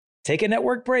Take a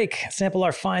network break. Sample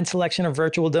our fine selection of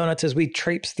virtual donuts as we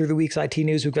traipse through the week's IT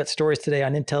news. We've got stories today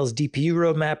on Intel's DPU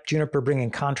roadmap, Juniper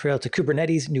bringing Contrail to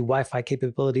Kubernetes, new Wi-Fi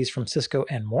capabilities from Cisco,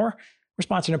 and more. We're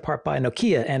sponsored in part by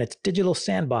Nokia and its Digital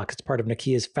Sandbox. It's part of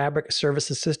Nokia's Fabric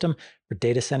Services System for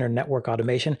data center network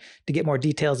automation. To get more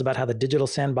details about how the Digital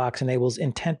Sandbox enables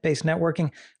intent-based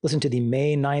networking, listen to the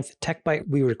May 9th Tech Bite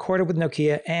we recorded with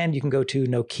Nokia, and you can go to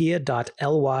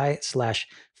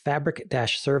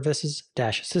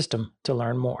nokia.ly/fabric-services-system to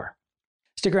learn more.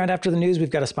 Stick around after the news. We've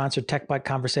got a sponsored Tech Bite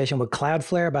conversation with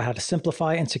Cloudflare about how to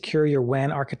simplify and secure your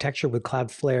WAN architecture with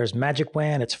Cloudflare's Magic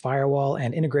WAN, its firewall,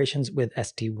 and integrations with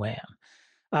SD-WAN.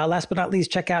 Last but not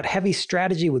least, check out Heavy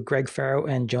Strategy with Greg Farrow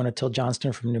and Jonah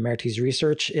Till-Johnston from Numerities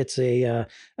Research. It's a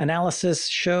analysis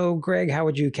show. Greg, how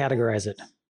would you categorize it?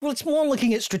 Well, it's more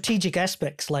looking at strategic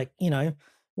aspects like,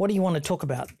 what do you want to talk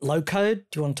about? Low code?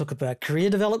 Do you want to talk about career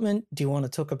development? Do you want to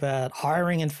talk about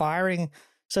hiring and firing?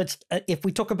 So it's if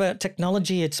we talk about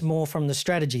technology, it's more from the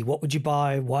strategy. What would you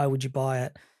buy? Why would you buy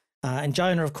it? And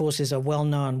Jonah, of course, is a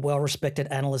well-known, well-respected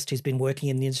analyst who's been working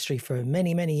in the industry for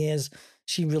many, many years.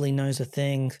 She really knows a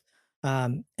thing.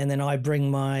 And then I bring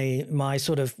my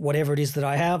sort of whatever it is that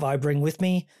I have, I bring with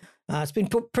me. It's been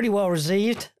pretty well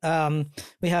received.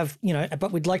 We have,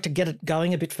 but we'd like to get it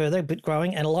going a bit further, a bit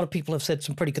growing. And a lot of people have said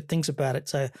some pretty good things about it.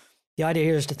 So the idea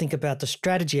here is to think about the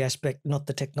strategy aspect, not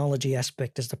the technology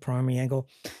aspect as the primary angle.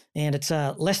 And it's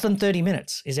less than 30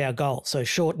 minutes is our goal. So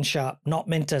short and sharp, not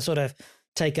meant to sort of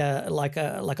take a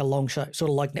long show, sort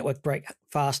of like Network Break,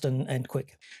 fast and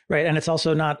quick. Right. And it's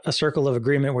also not a circle of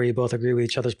agreement where you both agree with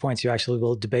each other's points. You actually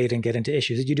will debate and get into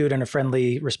issues. You do it in a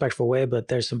friendly, respectful way, but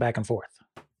there's some back and forth.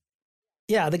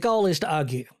 Yeah, the goal is to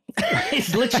argue.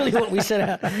 It's literally what we set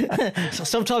out. So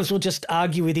sometimes we'll just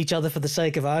argue with each other for the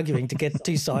sake of arguing to get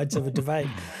two sides of a debate.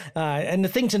 And the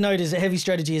thing to note is that Heavy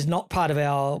Strategy is not part of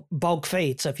our bulk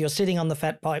feed. So if you're sitting on the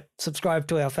Fat Pipe, subscribe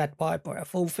to our Fat Pipe or our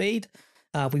full feed.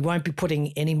 We won't be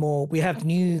putting any more. We have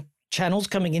new channels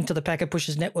coming into the Packet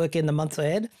Pushers network in the months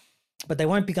ahead, but they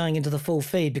won't be going into the full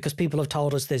feed because people have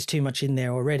told us there's too much in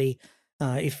there already.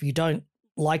 If you don't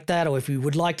like that, or if you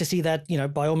would like to see that,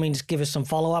 by all means, give us some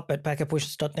follow-up at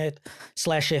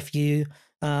packetpushers.net/FU.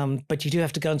 But you do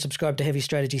have to go and subscribe to Heavy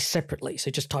Strategy separately. So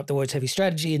just type the words Heavy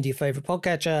Strategy into your favorite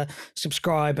podcatcher,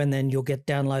 subscribe, and then you'll get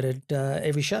downloaded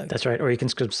every show. That's right. Or you can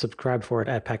subscribe for it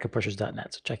at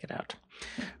packetpushers.net. So check it out.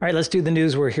 All right, let's do the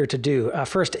news we're here to do.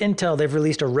 First, Intel, they've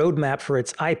released a roadmap for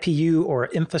its IPU or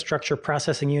infrastructure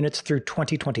processing units through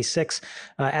 2026.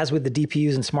 As with the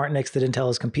DPUs and SmartNICs that Intel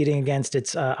is competing against,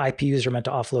 its IPUs are meant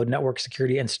to offload network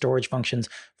security and storage functions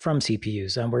from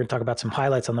CPUs. And we're going to talk about some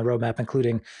highlights on the roadmap,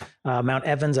 including Mount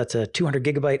Evans. That's a 200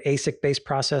 gigabyte ASIC-based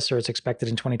processor. It's expected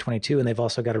in 2022. And they've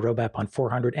also got a roadmap on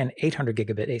 400 and 800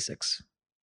 gigabit ASICs.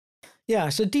 Yeah,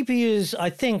 so DPUs, I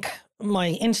think my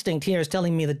instinct here is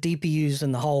telling me that DPUs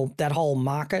and that whole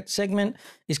market segment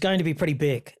is going to be pretty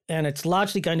big. And it's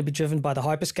largely going to be driven by the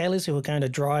hyperscalers who are going to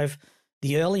drive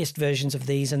the earliest versions of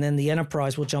these, and then the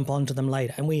enterprise will jump onto them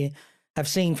later. And we have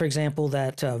seen, for example,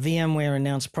 that VMware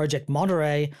announced Project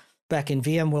Monterey back in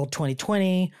VMworld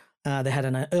 2020. They had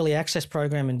an early access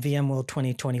program in VMworld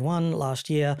 2021 last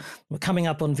year. We're coming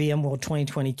up on VMworld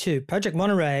 2022. Project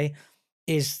Monterey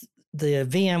is the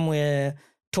VMware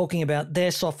talking about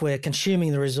their software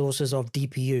consuming the resources of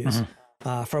DPUs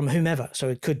from whomever. So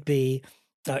it could be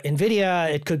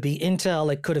NVIDIA, it could be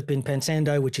Intel, it could have been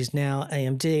Pensando, which is now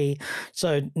AMD.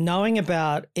 So knowing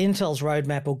about Intel's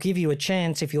roadmap will give you a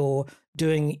chance, if you're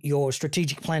doing your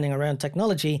strategic planning around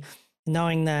technology,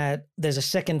 knowing that there's a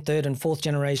second, third, and fourth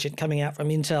generation coming out from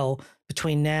Intel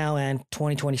between now and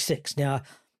 2026. Now,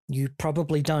 you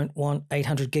probably don't want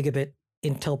 800 gigabit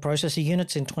Intel processor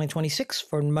units in 2026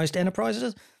 for most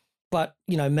enterprises, but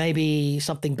maybe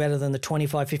something better than the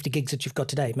 25, 50 gigs that you've got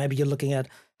today. Maybe you're looking at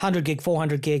 100 gig,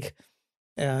 400 gig.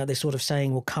 They're sort of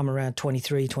saying will come around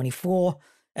 23, 24,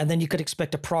 and then you could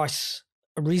expect a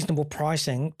reasonable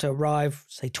pricing to arrive,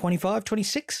 say 25,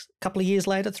 26, a couple of years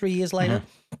later, 3 years later.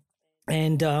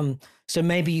 And so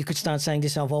maybe you could start saying to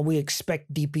yourself, well, we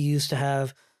expect DPUs to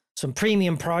have some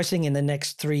premium pricing in the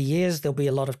next 3 years. There'll be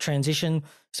a lot of transition.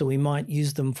 So we might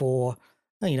use them for,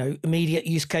 immediate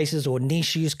use cases or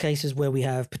niche use cases where we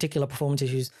have particular performance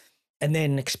issues, and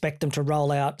then expect them to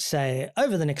roll out, say,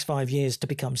 over the next 5 years to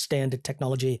become standard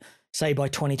technology, say by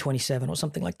 2027 or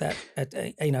something like that,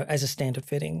 as a standard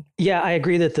fitting. Yeah, I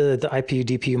agree that the IPU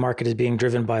DPU market is being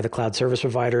driven by the cloud service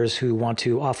providers who want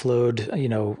to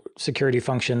offload, security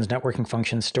functions, networking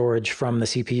functions, storage from the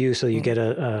CPU. So you get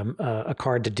a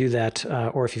card to do that.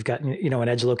 Or if you've got, an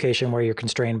edge location where you're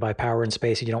constrained by power and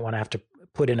space, and you don't want to have to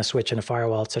put in a switch and a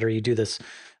firewall, et cetera, you do this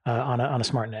on a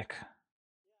SmartNIC.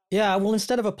 Yeah, well,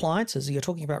 instead of appliances, you're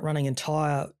talking about running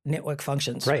entire network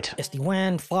functions. Right.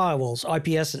 SD-WAN, firewalls,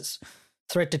 IPSs,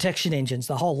 threat detection engines,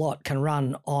 the whole lot can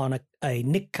run on a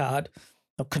NIC card,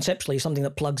 or conceptually something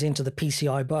that plugs into the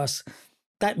PCI bus.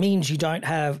 That means you don't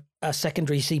have a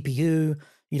secondary CPU,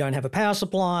 you don't have a power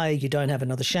supply, you don't have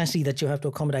another chassis that you have to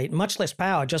accommodate, much less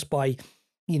power just by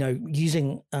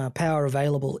using power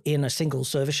available in a single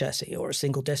server chassis or a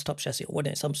single desktop chassis or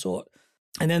whatever, some sort.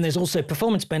 And then there's also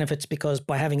performance benefits because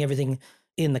by having everything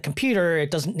in the computer,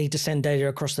 it doesn't need to send data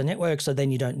across the network. So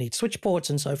then you don't need switch ports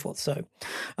and so forth. So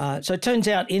it turns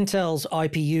out Intel's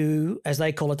IPU, as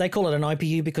they call it an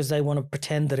IPU because they want to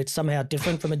pretend that it's somehow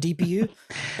different from a DPU.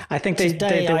 I think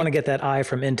they want to get that I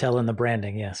from Intel in the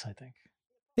branding. Yes, I think.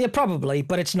 Yeah, probably,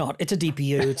 but it's not. It's a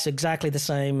DPU. It's exactly the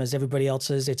same as everybody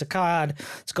else's. It's a card.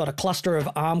 It's got a cluster of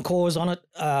ARM cores on it,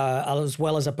 as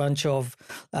well as a bunch of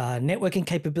networking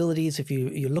capabilities. If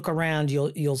you look around,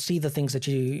 you'll see the things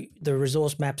the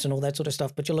resource maps and all that sort of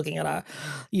stuff. But you're looking at a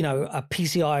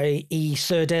PCIe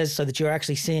SerDes, so that you're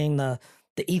actually seeing the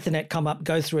Ethernet come up,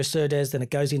 go through a SerDes, then it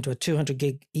goes into a 200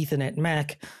 gig Ethernet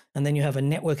MAC, and then you have a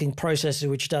networking processor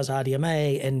which does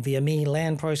RDMA, NVMe,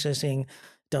 LAN processing,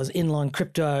 does inline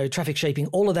crypto, traffic shaping,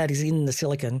 all of that is in the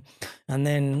silicon. And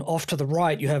then off to the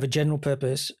right, you have a general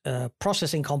purpose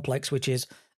processing complex, which is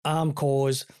ARM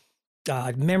cores,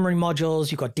 memory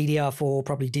modules. You've got DDR4,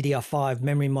 probably DDR5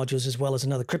 memory modules, as well as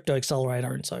another crypto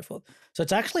accelerator and so forth. So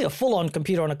it's actually a full-on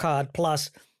computer on a card plus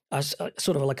a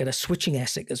sort of like a switching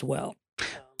ASIC as well.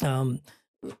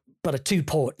 But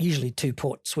a usually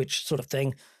two-port switch sort of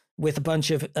thing with a bunch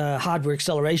of hardware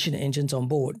acceleration engines on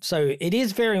board. So it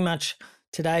is very much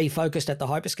today focused at the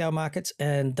hyperscale markets,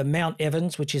 and the Mount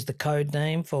Evans, which is the code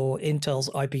name for Intel's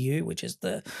IPU, which is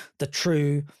the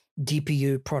true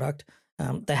DPU product.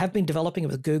 They have been developing it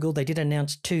with Google. They did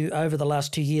announce over the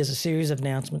last 2 years, a series of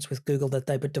announcements with Google that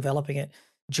they were developing it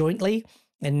jointly.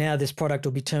 And now this product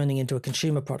will be turning into a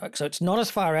consumer product. So it's not as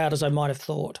far out as I might have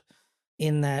thought,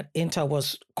 in that Intel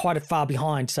was quite far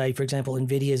behind, say, for example,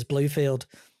 NVIDIA's Bluefield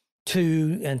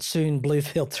 2 and soon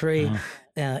Bluefield 3.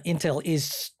 Intel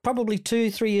is probably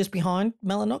 2-3 years behind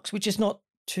Mellanox, which is not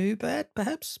too bad,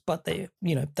 perhaps, but they,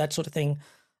 that sort of thing.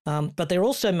 But they're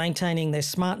also maintaining their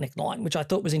SmartNIC line, which I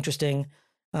thought was interesting.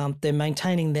 They're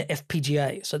maintaining their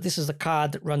FPGA. So this is the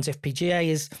card that runs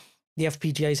FPGAs. The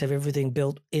FPGAs have everything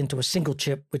built into a single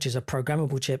chip, which is a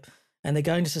programmable chip, and they're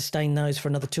going to sustain those for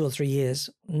another 2 or 3 years.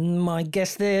 My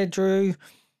guess there, Drew,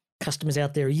 customers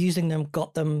out there are using them,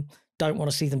 got them, don't want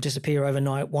to see them disappear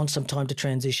overnight, want some time to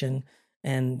transition.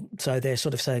 And so they're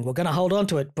sort of saying, we're going to hold on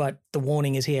to it, but the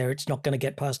warning is here. It's not going to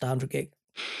get past 100 gig.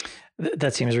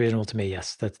 That seems reasonable to me,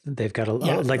 yes. That they've got a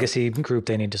legacy group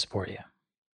they need to support, yeah.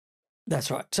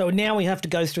 That's right. So now we have to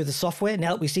go through the software.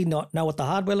 Now that we know what the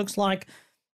hardware looks like,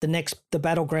 the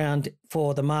battleground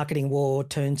for the marketing war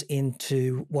turns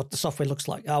into what the software looks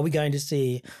like. Are we going to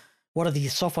see, what are the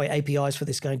software APIs for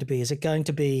this going to be? Is it going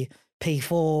to be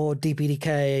P4,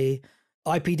 DPDK,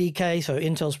 IPDK? So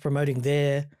Intel's promoting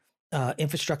their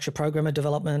infrastructure programmer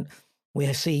development.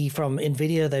 We see from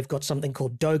NVIDIA, they've got something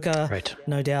called Docker. Right.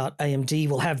 No doubt AMD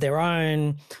will have their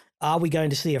own. Are we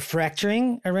going to see a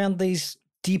fracturing around these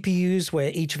DPUs where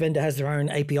each vendor has their own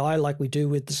API like we do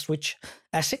with the switch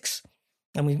ASICs?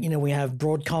 And we have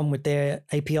Broadcom with their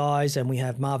APIs, and we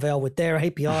have Marvell with their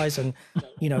APIs, and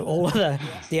all of the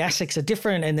ASICs are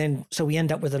different. And then so we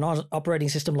end up with an operating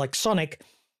system like Sonic,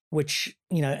 which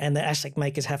and the ASIC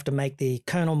makers have to make the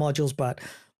kernel modules, but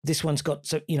this one's got,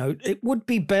 so, it would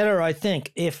be better, I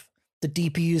think, if the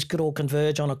DPUs could all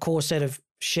converge on a core set of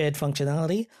shared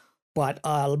functionality. But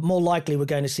more likely, we're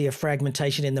going to see a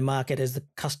fragmentation in the market as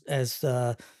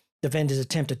the vendors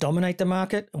attempt to dominate the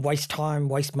market, waste time,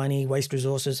 waste money, waste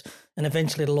resources, and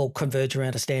eventually it'll all converge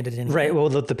around a standard. Right. Well,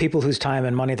 the people whose time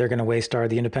and money they're going to waste are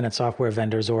the independent software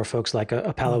vendors or folks like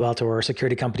a Palo Alto or a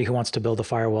security company who wants to build a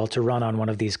firewall to run on one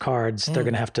of these cards. They're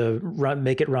going to have to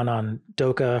make it run on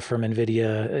Docker from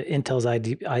NVIDIA, Intel's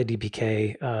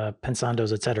IDPK,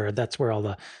 Pensando's, et cetera. That's where all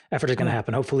the effort is going to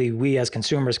happen. Hopefully we as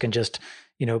consumers can just,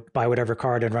 buy whatever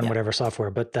card and run whatever software,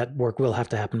 but that work will have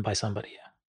to happen by somebody.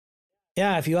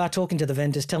 Yeah, if you are talking to the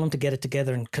vendors, tell them to get it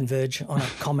together and converge on a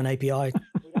common API.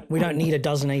 We don't need a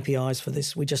dozen APIs for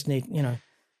this. We just need,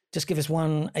 just give us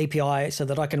one API so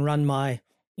that I can run my,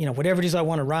 whatever it is I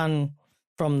want to run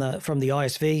from the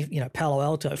ISV, Palo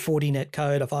Alto, Fortinet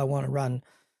code. If I want to run,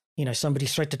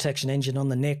 somebody's threat detection engine on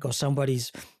the NIC or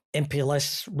somebody's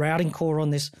MPLS routing core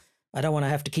on this, I don't want to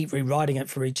have to keep rewriting it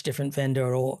for each different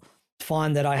vendor or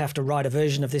find that I have to write a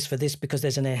version of this for this because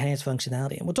there's an enhanced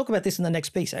functionality. And we'll talk about this in the next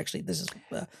piece, actually. This is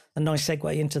a nice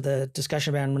segue into the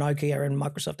discussion around Nokia and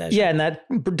Microsoft Azure. Yeah, and that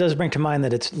does bring to mind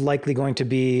that it's likely going to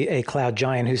be a cloud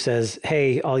giant who says,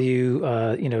 hey, all you,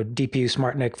 DPU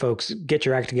SmartNIC folks, get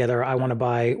your act together. I want to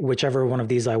buy whichever one of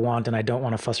these I want, and I don't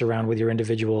want to fuss around with your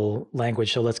individual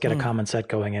language. So let's get a common set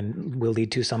going, and we'll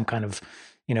lead to some kind of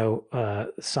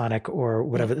Sonic or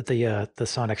whatever the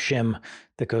Sonic shim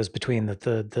that goes between the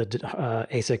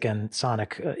ASIC and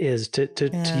Sonic is to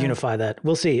unify that.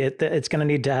 We'll see. It's going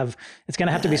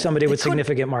to have to be somebody with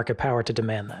significant market power to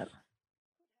demand that.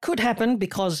 Could happen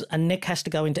because a NIC has to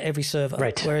go into every server.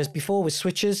 Right. Whereas before with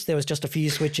switches, there was just a few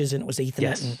switches and it was Ethernet.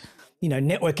 Yes. And,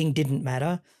 networking didn't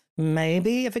matter.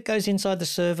 Maybe if it goes inside the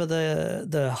server,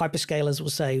 the hyperscalers will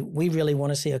say, we really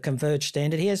want to see a converged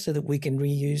standard here so that we can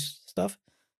reuse stuff.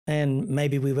 And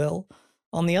maybe we will.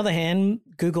 On the other hand,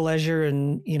 Google, Azure,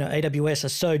 and AWS are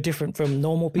so different from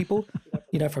normal people,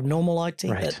 from normal IT,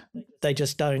 that they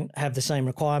just don't have the same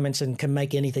requirements and can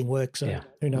make anything work. So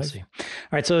who knows? We'll see. All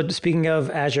right. So speaking of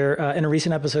Azure, in a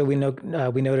recent episode, we noted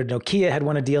Nokia had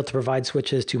won a deal to provide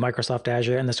switches to Microsoft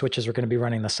Azure, and the switches were going to be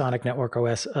running the Sonic Network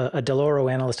OS. A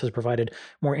Deloro analyst has provided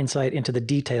more insight into the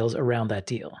details around that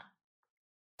deal.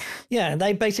 Yeah,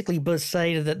 they basically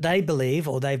say that they believe,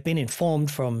 or they've been informed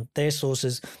from their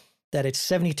sources, that it's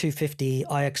 7250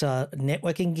 IXR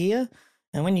networking gear.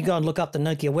 And when you go and look up the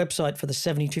Nokia website for the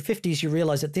 7250s, you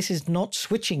realize that this is not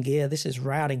switching gear, this is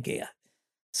routing gear.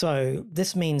 So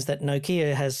this means that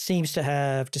Nokia seems to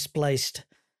have displaced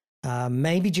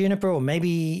maybe Juniper or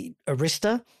maybe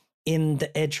Arista in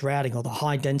the edge routing or the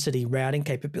high density routing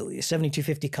capability. The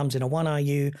 7250 comes in a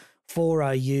 1RU,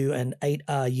 4RU, and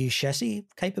 8RU chassis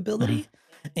capability.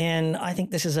 And I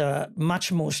think this is a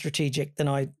much more strategic than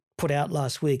I put out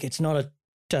last week. It's not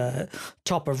a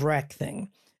top of rack thing.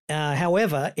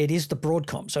 However, it is the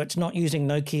Broadcom. So it's not using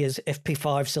Nokia's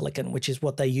FP5 silicon, which is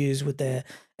what they use with their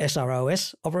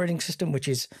SROS operating system, which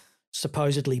is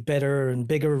supposedly better and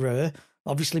bigger,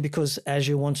 obviously because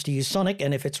Azure wants to use Sonic.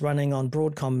 And if it's running on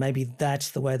Broadcom, maybe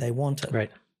that's the way they want it.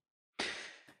 Right.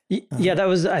 Yeah, that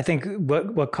was, I think,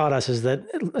 what caught us is that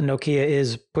Nokia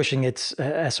is pushing its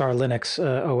SR Linux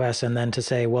OS, and then to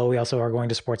say, well, we also are going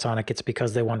to support Sonic, it's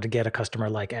because they wanted to get a customer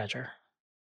like Azure.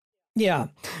 Yeah,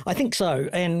 I think so.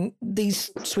 And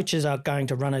these switches are going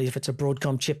to run it if it's a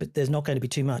Broadcom chip. There's not going to be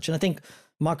too much. And I think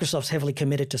Microsoft's heavily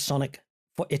committed to Sonic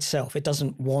for itself. It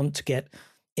doesn't want to get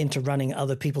into running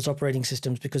other people's operating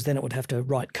systems because then it would have to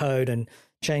write code and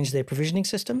change their provisioning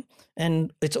system.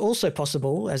 And it's also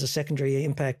possible, as a secondary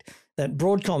impact, that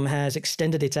Broadcom has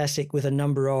extended its ASIC with a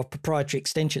number of proprietary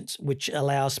extensions, which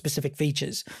allow specific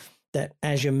features that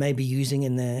Azure may be using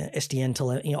in their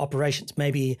SDN operations.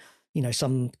 Maybe,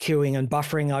 some queuing and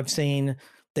buffering I've seen.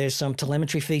 There's some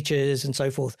telemetry features and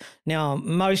so forth. Now,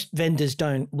 most vendors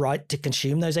don't write to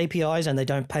consume those APIs and they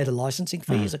don't pay the licensing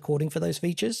fees according for those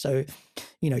features. So,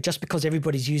 just because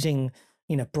everybody's using,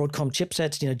 Broadcom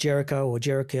chipsets, Jericho or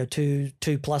Jericho 2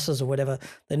 pluses or whatever,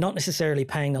 they're not necessarily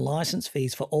paying the license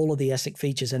fees for all of the ASIC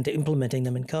features and implementing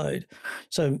them in code.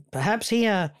 So perhaps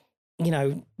here,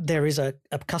 there is a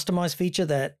customized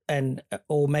feature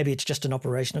or maybe it's just an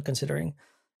operational considering.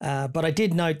 But I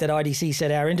did note that IDC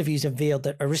said our interviews have revealed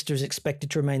that Arista is expected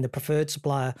to remain the preferred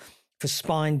supplier for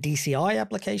spine DCI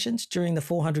applications during the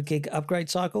 400 gig upgrade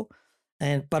cycle,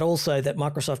 but also that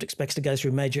Microsoft expects to go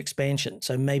through major expansion.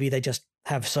 So maybe they just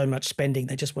have so much spending,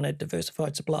 they just want a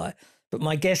diversified supply. But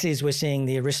my guess is we're seeing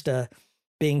the Arista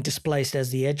being displaced as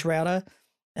the edge router.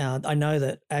 I know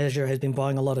that Azure has been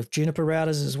buying a lot of Juniper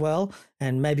routers as well,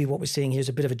 and maybe what we're seeing here is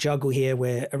a bit of a juggle here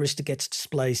where Arista gets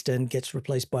displaced and gets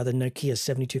replaced by the Nokia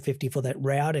 7250 for that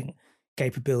routing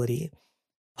capability,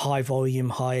 high volume,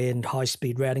 high-end,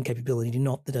 high-speed routing capability,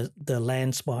 not the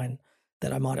LAN spine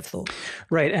that I might have thought.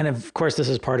 Right. And of course, this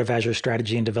is part of Azure's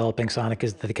strategy in developing Sonic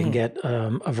is that they can get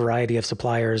a variety of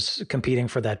suppliers competing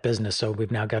for that business. So we've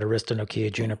now got Arista,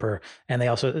 Nokia, Juniper, and the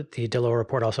Deloro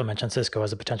report also mentioned Cisco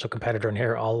as a potential competitor, and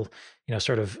here all,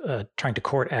 sort of trying to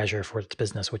court Azure for its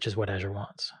business, which is what Azure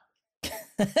wants.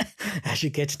 Azure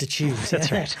gets to choose.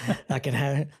 That's right. I can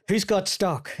have, who's got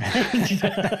stock?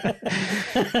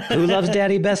 Who loves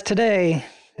daddy best today?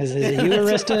 Is it you,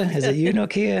 Arista? Is it you,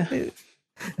 Nokia?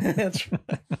 That's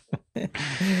right.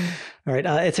 All right.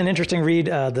 It's an interesting read,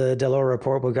 the Deloro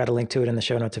report. We've got a link to it in the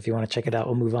show notes if you want to check it out.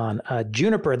 We'll move on.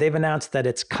 Juniper, they've announced that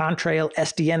its Contrail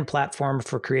SDN platform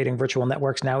for creating virtual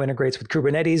networks now integrates with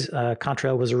Kubernetes.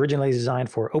 Contrail was originally designed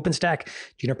for OpenStack.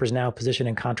 Juniper is now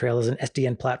positioning Contrail as an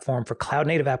SDN platform for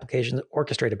cloud-native applications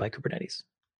orchestrated by Kubernetes.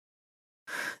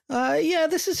 Yeah,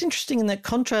 this is interesting in that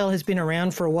Contrail has been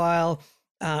around for a while.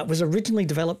 was originally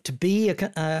developed to be a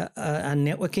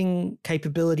networking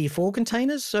capability for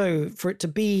containers. So for it to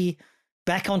be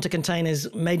back onto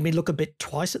containers made me look a bit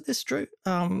twice at this, Drew.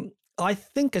 I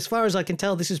think, as far as I can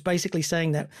tell, this is basically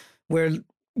saying that we're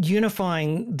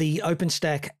unifying the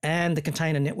OpenStack and the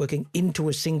container networking into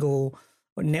a single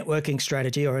networking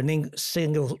strategy or a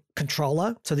single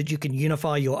controller so that you can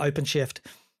unify your OpenShift,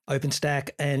 OpenStack,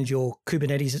 and your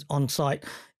Kubernetes on site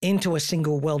into a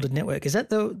single welded network. Is that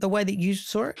the way that you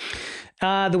saw it?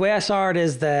 The way I saw it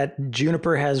is that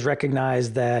Juniper has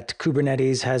recognized that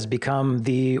Kubernetes has become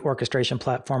the orchestration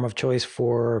platform of choice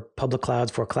for public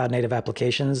clouds, for cloud native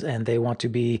applications, and they want to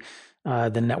be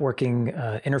the networking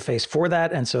interface for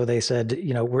that. And so they said,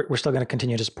 we're still going to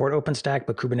continue to support OpenStack,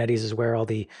 but Kubernetes is where all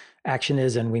the action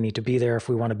is, and we need to be there if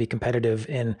we want to be competitive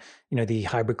in, the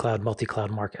hybrid cloud, multi-cloud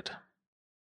market.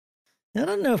 Now, I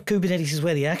don't know if Kubernetes is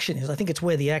where the action is. I think it's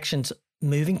where the action's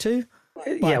moving to.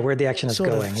 Yeah, where the action is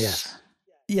going, yes.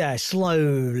 Yeah,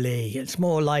 slowly. It's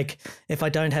more like if I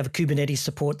don't have a Kubernetes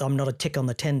support, I'm not a tick on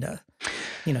the tender.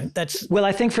 That's well.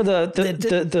 I think for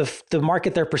the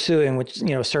market they're pursuing, which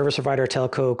service provider,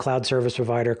 telco, cloud service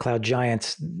provider, cloud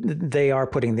giants, they are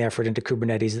putting the effort into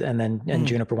Kubernetes, and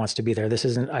Juniper wants to be there. This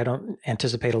isn't. I don't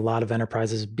anticipate a lot of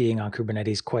enterprises being on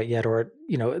Kubernetes quite yet, or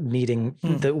needing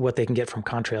what they can get from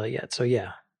Contrail yet. So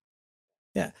yeah.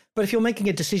 Yeah, but if you're making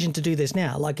a decision to do this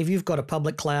now, like if you've got a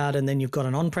public cloud and then you've got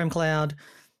an on-prem cloud,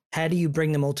 how do you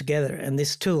bring them all together? And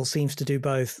this tool seems to do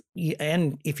both.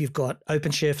 And if you've got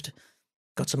OpenShift,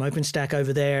 got some OpenStack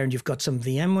over there, and you've got some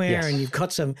VMware, yes, and you've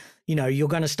got some, you're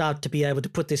going to start to be able to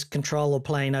put this controller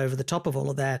plane over the top of all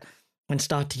of that and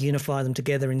start to unify them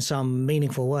together in some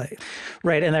meaningful way.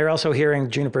 Right. And they're also hearing,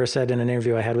 Juniper said in an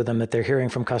interview I had with them, that they're hearing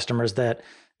from customers that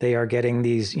they are getting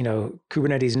these,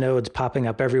 Kubernetes nodes popping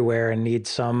up everywhere and need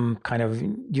some kind of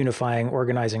unifying,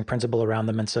 organizing principle around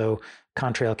them. And so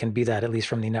Contrail can be that, at least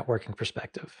from the networking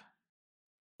perspective.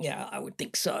 Yeah, I would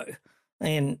think so.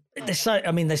 And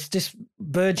there's this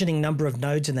burgeoning number of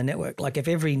nodes in the network. Like if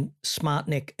every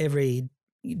SmartNIC, every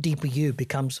DPU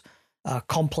becomes a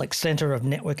complex center of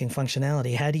networking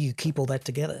functionality, how do you keep all that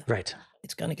together? Right.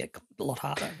 It's going to get a lot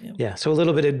harder. Yeah. So a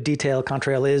little bit of detail.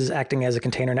 Contrail is acting as a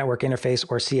container network interface,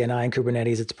 or CNI, in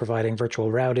Kubernetes. It's providing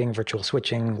virtual routing, virtual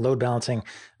switching, load balancing.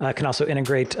 Can also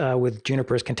integrate with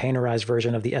Juniper's containerized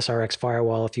version of the SRX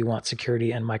firewall if you want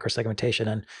security and microsegmentation.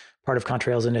 And part of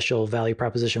Contrail's initial value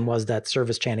proposition was that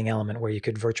service chaining element, where you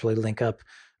could virtually link up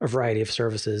a variety of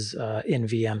services in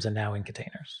VMs and now in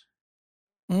containers.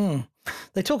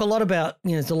 They talk a lot about,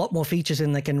 there's a lot more features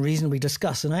than they can reasonably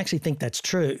discuss. And I actually think that's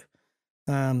true.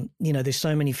 There's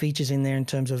so many features in there in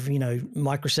terms of,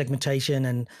 microsegmentation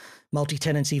and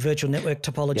multi-tenancy, virtual network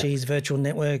topologies, virtual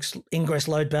networks, ingress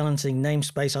load balancing,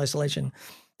 namespace isolation.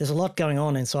 There's a lot going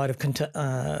on inside of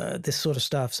this sort of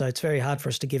stuff. So it's very hard for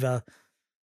us to give a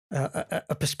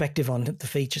perspective on the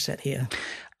feature set here.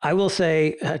 I will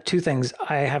say two things.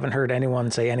 I haven't heard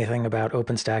anyone say anything about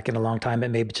OpenStack in a long time. It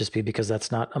may just be because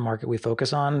that's not a market we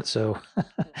focus on. So,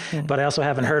 but I also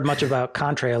haven't heard much about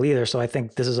Contrail either. So I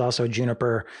think this is also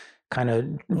Juniper kind of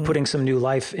putting some new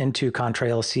life into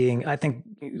Contrail. I think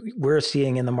we're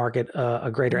seeing in the market a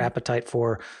greater appetite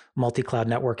for multi-cloud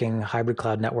networking, hybrid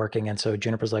cloud networking. And so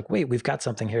Juniper's like, wait, we've got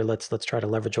something here. Let's try to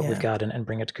leverage what we've got and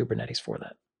bring it to Kubernetes for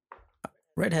that.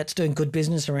 Red Hat's doing good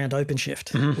business around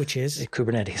OpenShift, which is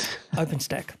Kubernetes,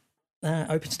 OpenStack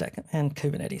and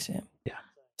Kubernetes. Yeah.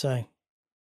 So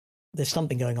there's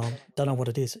something going on. Don't know what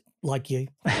it is, like you.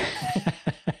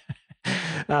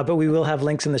 But we will have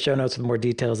links in the show notes with more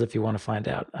details if you want to find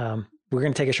out. We're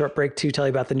going to take a short break to tell you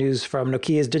about the news from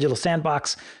Nokia's Digital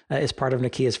Sandbox. As part of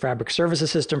Nokia's Fabric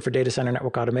Services system for data center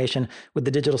network automation. With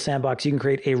the Digital Sandbox, you can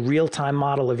create a real-time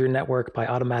model of your network by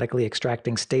automatically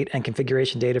extracting state and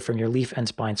configuration data from your leaf and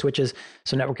spine switches.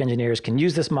 So network engineers can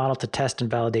use this model to test and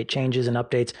validate changes and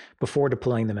updates before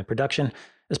deploying them in production.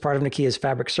 As part of Nokia's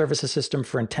Fabric Services system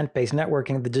for intent-based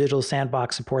networking, the Digital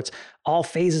Sandbox supports all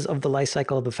phases of the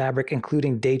lifecycle of the fabric,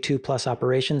 including day 2+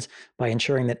 operations, by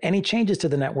ensuring that any changes to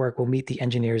the network will meet the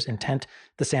engineer's intent.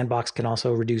 The sandbox can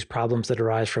also reduce problems that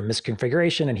arise from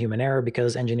misconfiguration and human error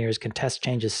because engineers can test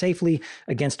changes safely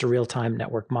against a real-time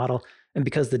network model. And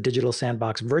because the Digital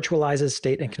Sandbox virtualizes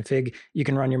state and config, you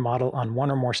can run your model on one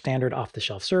or more standard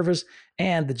off-the-shelf servers.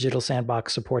 And the Digital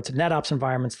Sandbox supports NetOps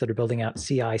environments that are building out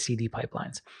CI/CD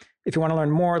pipelines. If you want to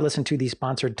learn more, listen to the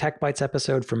sponsored Tech Bytes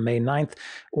episode from May 9th,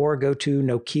 or go to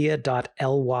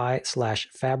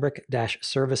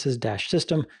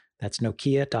nokia.ly/fabric-services-system. That's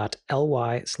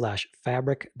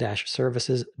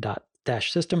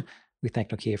nokia.ly/fabric-services-system. We thank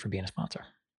Nokia for being a sponsor.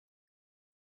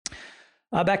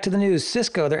 Back to the news.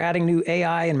 Cisco, they're adding new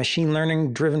AI and machine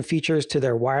learning driven features to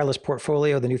their wireless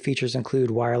portfolio. The new features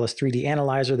include wireless 3D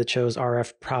analyzer that shows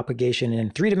RF propagation in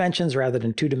 3 dimensions rather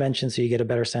than 2 dimensions, so you get a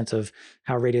better sense of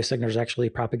how radio signals are actually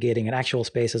propagating in actual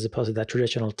space as opposed to that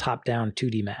traditional top-down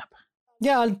 2D map.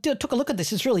 Yeah, I took a look at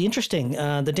this. It's really interesting.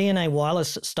 The DNA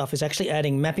wireless stuff is actually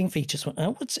adding mapping features.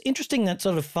 What's interesting that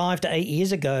sort of 5 to 8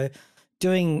 years ago,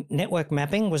 doing network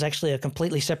mapping was actually a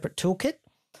completely separate toolkit.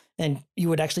 And you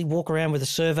would actually walk around with a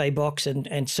survey box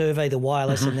and survey the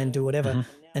wireless and then do whatever.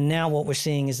 And now what we're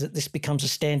seeing is that this becomes a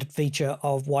standard feature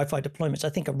of Wi-Fi deployments. I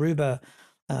think Aruba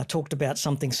talked about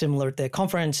something similar at their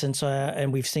conference,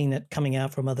 and we've seen it coming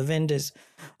out from other vendors.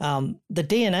 The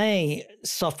DNA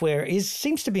software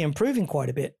seems to be improving quite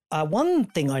a bit. One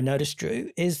thing I noticed, Drew,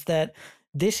 is that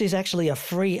this is actually a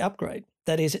free upgrade.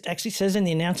 That is, it actually says in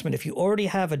the announcement, if you already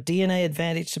have a DNA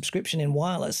Advantage subscription in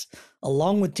wireless,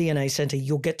 along with DNA Center,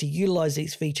 you'll get to utilize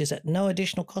these features at no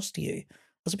additional cost to you.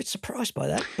 I was a bit surprised by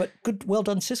that, but good, well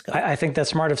done, Cisco. I think that's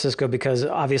smart of Cisco because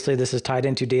obviously this is tied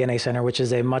into DNA Center, which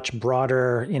is a much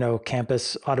broader,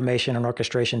 campus automation and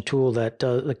orchestration tool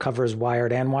that covers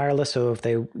wired and wireless. So if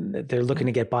they're looking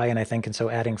to get buy-in, I think, and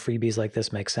so adding freebies like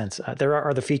this makes sense. There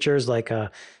are other features like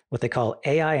what they call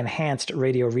AI enhanced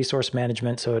radio resource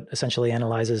management. So it essentially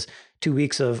analyzes 2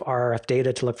 weeks of RF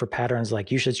data to look for patterns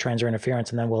like usage trends or interference,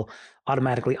 and then will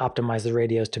automatically optimize the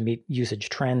radios to meet usage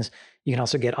trends. You can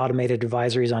also get automated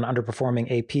advisories on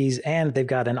underperforming APs, and they've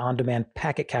got an on-demand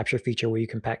packet capture feature where you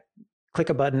can click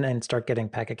a button and start getting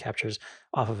packet captures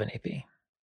off of an AP.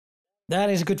 That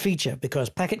is a good feature because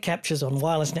packet captures on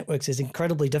wireless networks is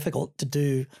incredibly difficult to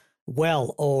do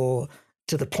well, or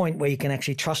to the point where you can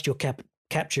actually trust your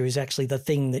capture is actually the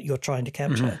thing that you're trying to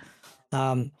capture.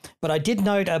 But I did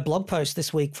note a blog post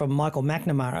this week from Michael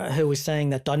McNamara, who was saying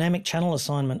that dynamic channel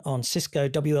assignment on Cisco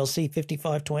WLC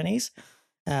 5520s,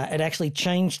 it actually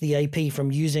changed the AP from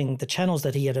using the channels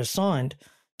that he had assigned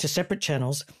to separate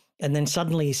channels. And then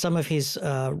suddenly some of his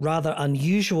rather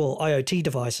unusual IoT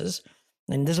devices,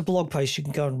 and there's a blog post, you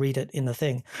can go and read it in the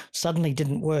thing, suddenly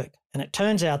didn't work. And it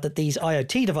turns out that these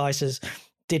IoT devices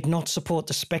did not support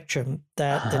the spectrum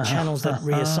that the channels that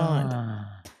reassigned.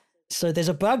 So there's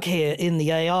a bug here in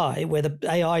the AI where the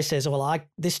AI says, well,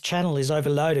 this channel is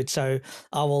overloaded, so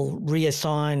I will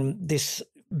reassign this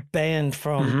band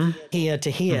from here to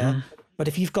here. But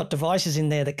if you've got devices in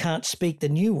there that can't speak the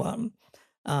new one,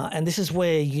 and this is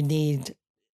where you need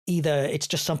either it's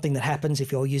just something that happens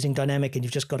if you're using dynamic and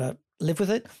you've just got to live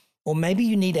with it, or maybe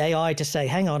you need AI to say,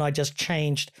 hang on, I just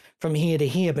changed from here to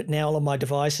here, but now all of my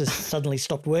devices suddenly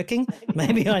stopped working.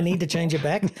 Maybe I need to change it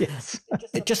back. Yes.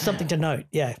 It's just something to note.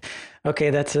 Yeah. Okay,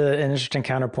 that's an interesting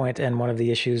counterpoint and one of the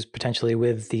issues potentially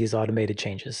with these automated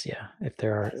changes. Yeah, if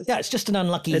there are. Yeah, it's just an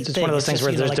unlucky It's thing. one of those things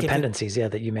where there's like dependencies,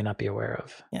 that you may not be aware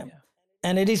of. Yeah.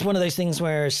 And it is one of those things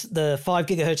where the 5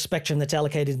 gigahertz spectrum that's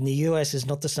allocated in the US is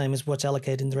not the same as what's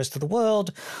allocated in the rest of the world.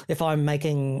 If I'm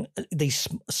making these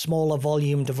smaller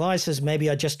volume devices, maybe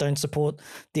I just don't support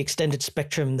the extended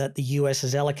spectrum that the US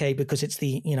has allocated because it's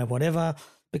the, whatever,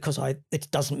 because it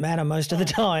doesn't matter most of the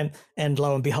time. And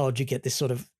lo and behold, you get this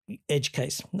sort of edge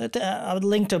case. A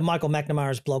link to Michael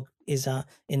McNamara's blog is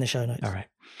in the show notes. All right.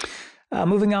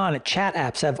 Moving on, chat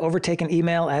apps have overtaken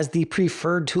email as the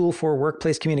preferred tool for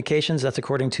workplace communications. That's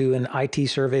according to an IT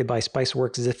survey by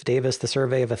Spiceworks Ziff Davis. The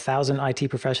survey of 1,000 IT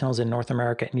professionals in North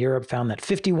America and Europe found that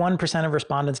 51% of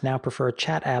respondents now prefer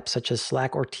chat apps such as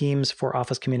Slack or Teams for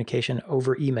office communication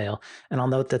over email. And I'll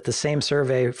note that the same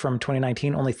survey from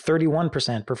 2019, only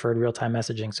 31% preferred real-time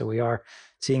messaging. So we are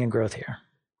seeing a growth here.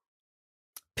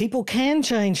 People can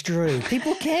change, Drew.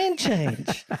 People can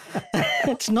change.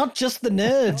 It's not just the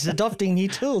nerds adopting new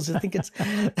tools. I think it's,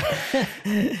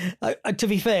 to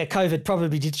be fair, COVID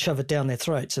probably did shove it down their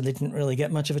throats and they didn't really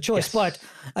get much of a choice. Yes. But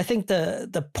I think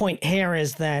the point here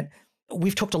is that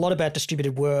we've talked a lot about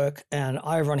distributed work, and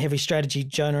over on Heavy Strategy,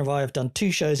 Jonah and I have done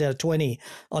 2 shows out of 20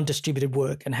 on distributed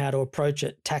work and how to approach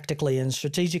it tactically and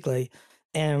strategically.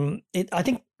 And I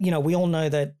think, we all know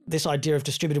that this idea of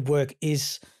distributed work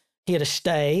is here to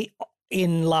stay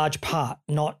in large part.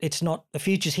 It's not the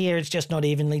future's here. It's just not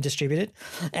evenly distributed.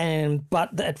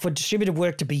 But for distributed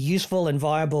work to be useful and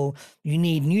viable, you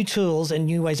need new tools and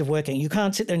new ways of working. You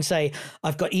can't sit there and say,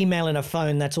 I've got email and a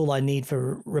phone. That's all I need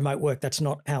for remote work. That's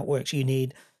not how it works. You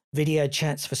need video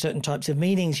chats for certain types of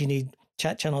meetings. You need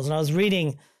chat channels. And I was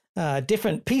reading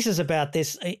different pieces about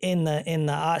this in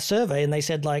the survey, and they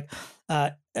said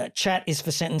chat is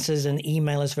for sentences and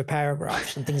email is for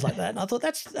paragraphs and things like that. And I thought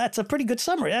that's a pretty good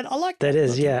summary. I like that. That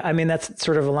is, yeah. I mean, that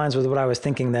sort of aligns with what I was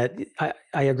thinking, that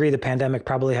I agree the pandemic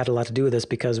probably had a lot to do with this,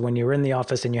 because when you were in the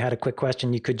office and you had a quick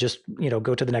question, you could just,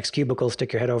 go to the next cubicle,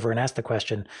 stick your head over and ask the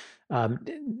question.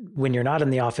 When you're not in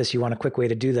the office, you want a quick way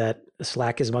to do that.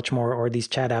 Slack is much more, or these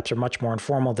chat apps are much more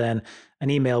informal than an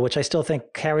email, which I still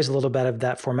think carries a little bit of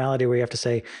that formality where you have to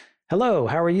say, hello,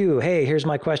 how are you? Hey, here's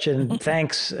my question.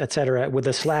 Thanks, etc. With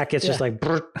the Slack, it's just like,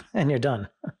 and you're done.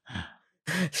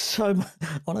 So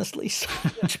honestly, so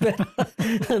much better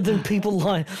than people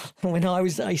line. When I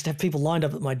used to have people lined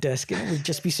up at my desk. It would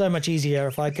just be so much easier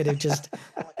if I could have just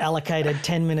allocated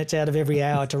 10 minutes out of every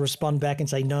hour to respond back and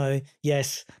say, no,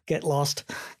 yes, get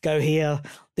lost, go here.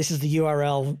 This is the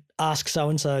URL, ask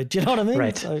so-and-so. Do you know what I mean?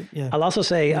 Right. So, yeah. I'll also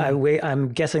say, I'm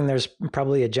guessing there's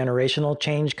probably a generational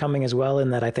change coming as well,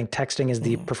 in that I think texting is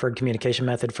the preferred communication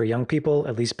method for young people,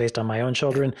 at least based on my own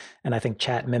children. And I think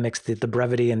chat mimics the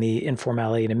brevity and the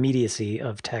informality and immediacy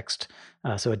of text.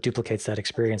 So it duplicates that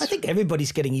experience. I think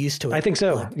everybody's getting used to it. I think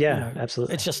so.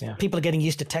 Absolutely. It's just people are getting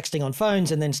used to texting on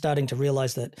phones and then starting to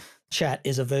realize that chat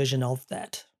is a version of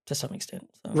that to some extent.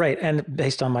 So. Right. And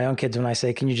based on my own kids, when I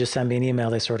say, can you just send me an email,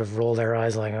 they sort of roll their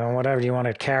eyes like, oh, whatever. Do you want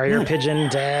a carrier pigeon,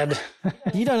 Dad?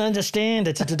 You don't understand.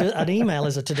 It's an email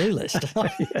is a to-do list.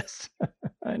 Yes,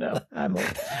 I know.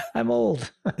 I'm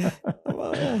old.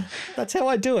 Well, that's how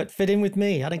I do it. Fit in with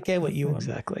me. I don't care what you want.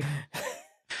 Exactly.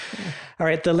 All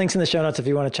right, the link's in the show notes if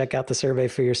you want to check out the survey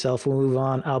for yourself. We'll move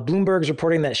on. Bloomberg's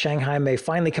reporting that Shanghai may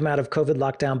finally come out of COVID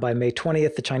lockdown by May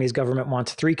 20th. The Chinese government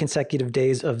wants 3 consecutive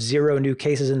days of 0 new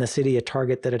cases in the city, a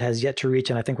target that it has yet to reach.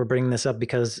 And I think we're bringing this up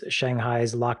because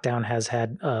Shanghai's lockdown has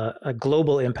had a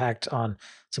global impact on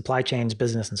supply chains,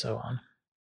 business, and so on.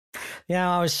 Yeah,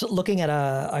 I was looking at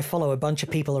I follow a bunch of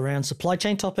people around supply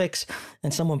chain topics,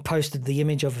 and someone posted the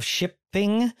image of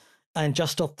shipping, and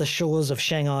just off the shores of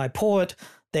Shanghai port,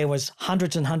 there was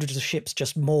hundreds and hundreds of ships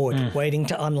just moored, waiting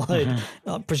to unload,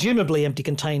 presumably empty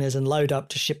containers, and load up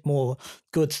to ship more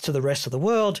goods to the rest of the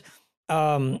world.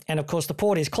 And of course, the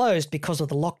port is closed because of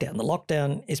the lockdown. The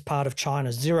lockdown is part of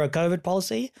China's zero COVID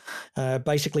policy.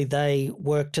 Basically, they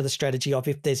work to the strategy of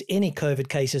if there's any COVID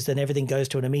cases, then everything goes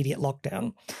to an immediate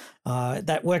lockdown.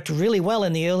 That worked really well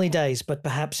in the early days, but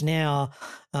perhaps now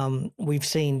we've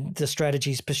seen the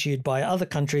strategies pursued by other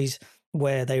countries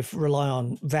where they rely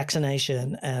on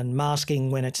vaccination and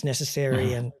masking when it's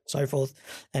necessary and so forth,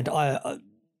 and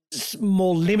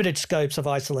more limited scopes of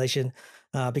isolation.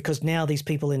 Because now these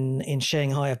people in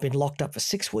Shanghai have been locked up for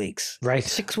 6 weeks. Right.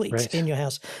 6 weeks right. in your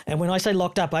house. And when I say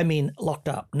locked up, I mean locked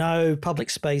up. No public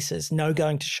spaces, no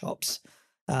going to shops.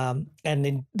 And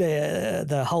in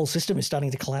the whole system is starting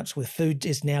to collapse. With food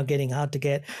is now getting hard to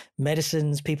get.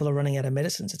 Medicines, people are running out of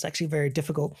medicines. It's actually very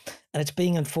difficult. And it's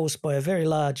being enforced by a very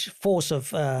large force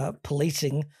of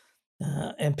policing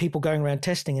and people going around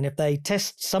testing. And if they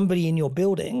test somebody in your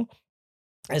building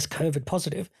as COVID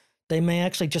positive, they may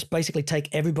actually just basically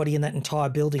take everybody in that entire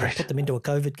building and put them into a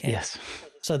COVID camp. Yes.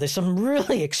 So there's some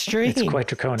really extreme quite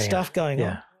draconian stuff going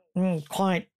on.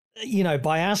 Quite,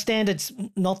 by our standards,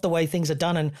 not the way things are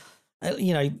done. And,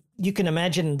 you can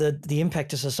imagine the impact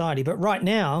to society. But right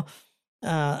now,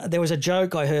 there was a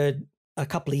joke I heard a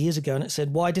couple of years ago, and it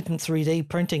said, why didn't 3D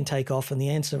printing take off? And the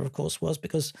answer, of course, was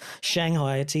because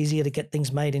Shanghai, it's easier to get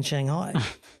things made in Shanghai.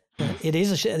 It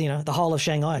is, the whole of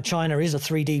Shanghai. China is a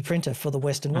 3D printer for the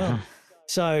Western world.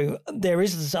 So there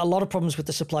is a lot of problems with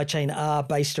the supply chain are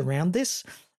based around this,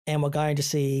 and we're going to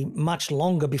see much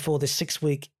longer before this 6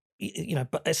 week,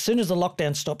 but as soon as the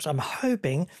lockdown stops, I'm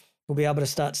hoping we'll be able to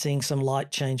start seeing some light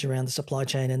change around the supply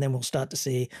chain, and then we'll start to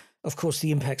see, of course,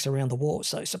 the impacts around the war.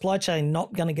 So supply chain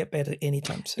not going to get better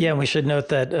anytime soon. Yeah, and we should note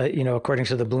that, according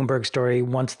to the Bloomberg story,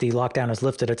 once the lockdown is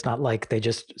lifted, it's not like they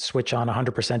just switch on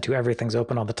 100% to everything's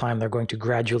open all the time. They're going to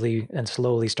gradually and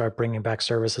slowly start bringing back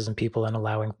services and people and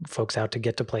allowing folks out to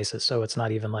get to places. So it's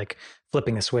not even like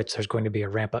flipping a switch. There's going to be a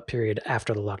ramp up period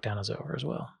after the lockdown is over as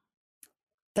well.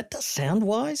 That does sound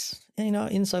wise,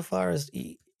 insofar as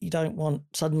you don't want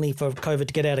suddenly for COVID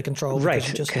to get out of control. Right,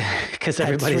 because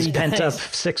everybody's pent up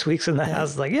 6 weeks in the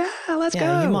house, like, let's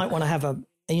go. You might want to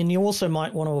and you also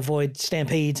might want to avoid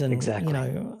stampedes and,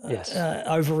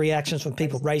 overreactions from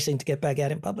people racing to get back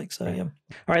out in public. So, All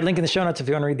right, link in the show notes if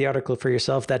you want to read the article for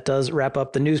yourself. That does wrap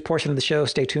up the news portion of the show.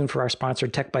 Stay tuned for our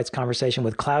sponsored Tech Bytes conversation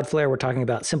with Cloudflare. We're talking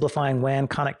about simplifying WAN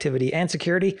connectivity and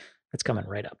security. It's coming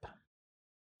right up.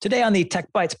 Today on the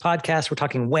Tech Bytes podcast, we're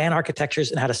talking WAN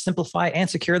architectures and how to simplify and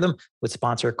secure them with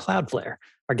sponsor Cloudflare.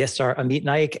 Our guests are Amit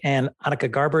Naik and Annika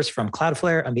Garbers from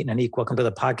Cloudflare. Amit and Anik, welcome to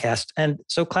the podcast. And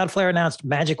so Cloudflare announced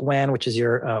Magic WAN, which is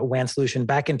your WAN solution,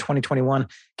 back in 2021.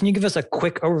 Can you give us a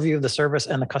quick overview of the service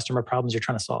and the customer problems you're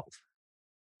trying to solve?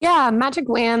 Yeah, Magic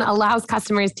WAN allows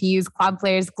customers to use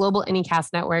Cloudflare's global Anycast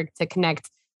network to connect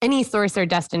any source or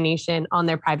destination on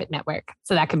their private network.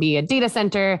 So that could be a data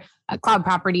center, a cloud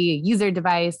property, a user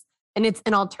device, and it's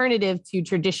an alternative to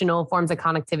traditional forms of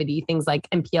connectivity, things like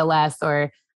MPLS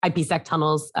or IPsec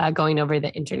tunnels going over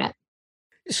the internet.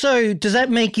 So does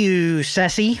that make you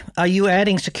sassy? Are you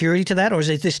adding security to that, or is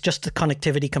this just the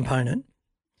connectivity component?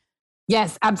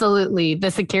 Yes, absolutely. The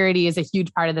security is a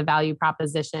huge part of the value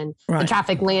proposition. Right. The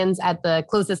traffic lands at the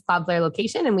closest Cloudflare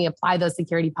location, and we apply those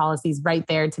security policies right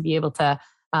there to be able to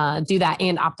do that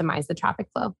and optimize the traffic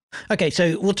flow. Okay,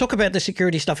 so we'll talk about the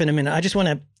security stuff in a minute. I just want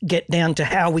to get down to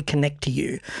how we connect to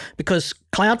you, because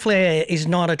Cloudflare is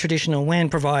not a traditional WAN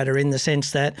provider in the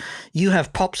sense that you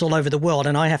have POPs all over the world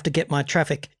and I have to get my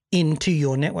traffic into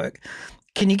your network.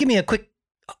 Can you give me a quick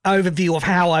overview of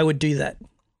how I would do that?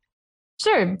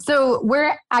 Sure. So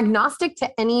we're agnostic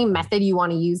to any method you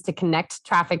want to use to connect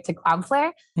traffic to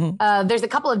Cloudflare. There's a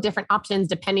couple of different options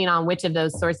depending on which of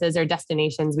those sources or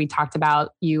destinations we talked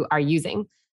about you are using.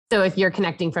 So if you're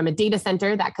connecting from a data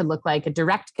center, that could look like a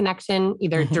direct connection,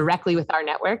 either directly with our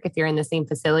network, if you're in the same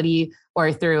facility,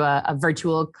 or through a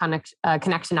virtual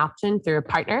connection option through a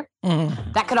partner.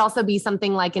 That could also be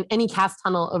something like an Anycast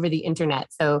tunnel over the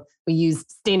internet. So we use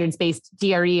standards-based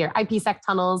GRE or IPsec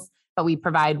tunnels, but we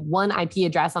provide one IP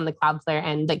address on the Cloudflare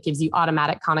end that gives you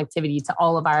automatic connectivity to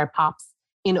all of our POPs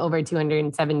in over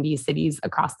 270 cities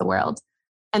across the world.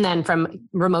 And then from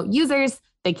remote users,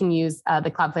 they can use the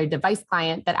Cloudflare device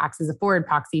client that acts as a forward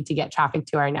proxy to get traffic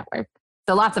to our network.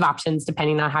 So lots of options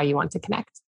depending on how you want to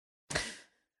connect.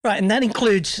 Right, and that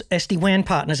includes SD-WAN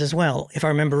partners as well. If I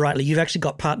remember rightly, you've actually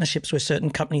got partnerships with certain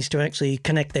companies to actually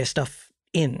connect their stuff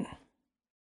in.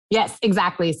 Yes,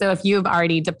 exactly. So if you've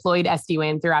already deployed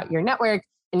SD-WAN throughout your network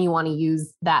and you want to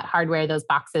use that hardware, those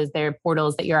boxes, they're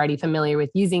portals that you're already familiar with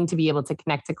using to be able to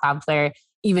connect to Cloudflare,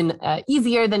 even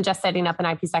easier than just setting up an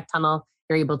IPsec tunnel,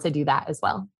 you're able to do that as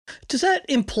well. Does that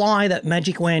imply that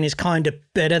Magic WAN is kind of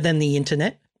better than the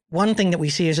internet? One thing that we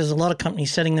see is there's a lot of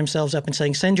companies setting themselves up and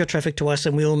saying, send your traffic to us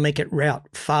and we'll make it route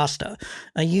faster.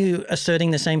 Are you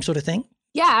asserting the same sort of thing?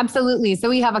 Yeah, absolutely. So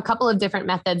we have a couple of different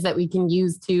methods that we can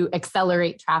use to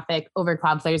accelerate traffic over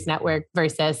Cloudflare's network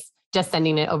versus just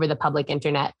sending it over the public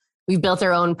internet. We've built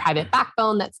our own private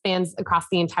backbone that spans across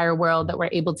the entire world that we're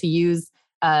able to use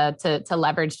to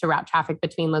leverage to route traffic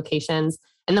between locations.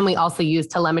 And then we also use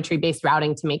telemetry-based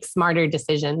routing to make smarter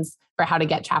decisions for how to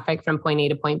get traffic from point A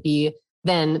to point B.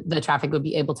 Then the traffic would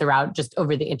be able to route just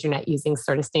over the internet using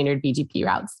sort of standard BGP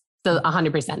routes. So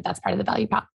 100%, that's part of the value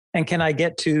prop. And can I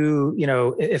get to,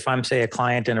 if I'm, say, a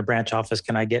client in a branch office,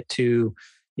 can I get to,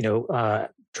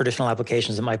 traditional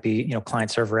applications that might be,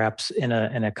 client server apps in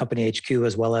a company HQ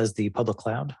as well as the public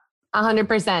cloud?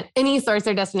 100%. Any source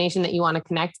or destination that you want to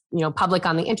connect, public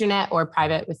on the internet or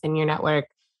private within your network,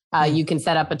 you can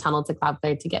set up a tunnel to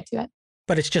Cloudflare to get to it.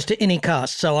 But it's just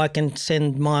Anycast, so I can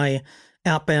send my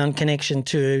outbound connection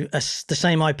to the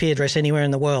same IP address anywhere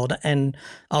in the world, and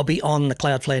I'll be on the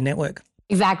Cloudflare network.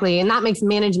 Exactly. And that makes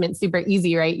management super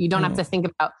easy, right? You don't have to think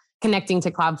about connecting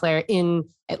to Cloudflare in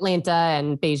Atlanta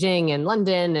and Beijing and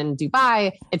London and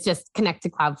Dubai. It's just connect to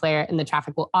Cloudflare and the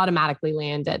traffic will automatically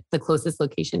land at the closest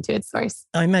location to its source.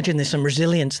 I imagine there's some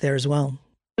resilience there as well.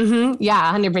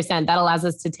 Yeah, 100%. That allows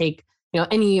us to take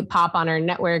any POP on our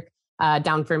network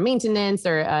down for maintenance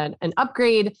or an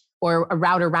upgrade or a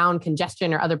route around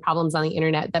congestion or other problems on the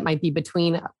internet that might be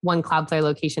between one Cloudflare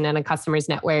location and a customer's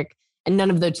network. And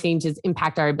none of those changes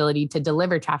impact our ability to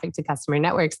deliver traffic to customer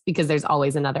networks because there's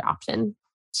always another option.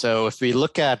 So if we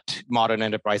look at modern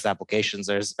enterprise applications,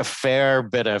 there's a fair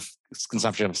bit of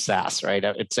consumption of SaaS, right?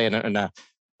 I'd say in a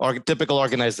typical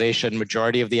organization,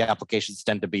 majority of the applications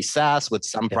tend to be SaaS with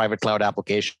some private cloud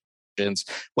applications.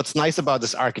 What's nice about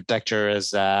this architecture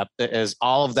is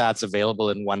all of that's available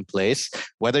in one place.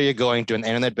 Whether you're going to an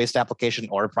internet-based application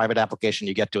or a private application,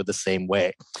 you get to it the same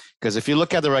way. Because if you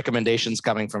look at the recommendations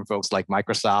coming from folks like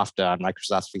Microsoft,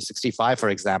 Microsoft 365, for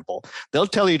example, they'll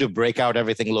tell you to break out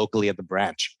everything locally at the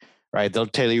branch. Right? They'll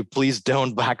tell you, please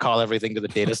don't backhaul everything to the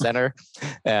data center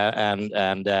and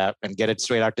get it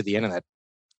straight out to the internet.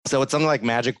 So it's something like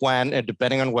Magic WAN,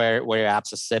 depending on where your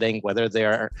apps are sitting, whether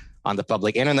they're on the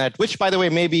public internet, which, by the way,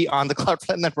 may be on the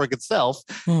Cloudflare network itself,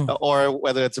 or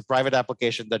whether it's a private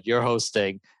application that you're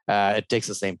hosting, it takes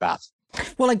the same path.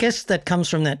 Well, I guess that comes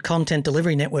from that content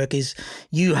delivery network is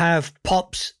you have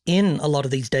POPs in a lot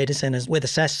of these data centers where the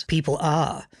SaaS people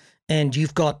are, and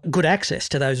you've got good access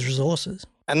to those resources.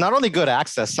 And not only good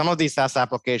access, some of these SaaS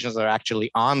applications are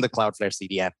actually on the Cloudflare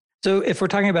CDN. So if we're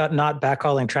talking about not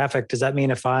backhauling traffic, does that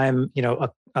mean if I'm,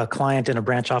 a client in a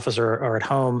branch office or at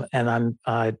home and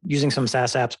I'm using some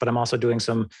SaaS apps, but I'm also doing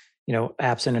some,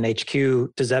 apps in an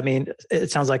HQ, does that mean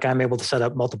it sounds like I'm able to set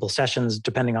up multiple sessions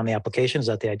depending on the application? Is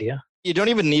that the idea? You don't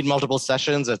even need multiple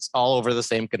sessions. It's all over the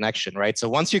same connection, right? So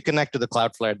once you connect to the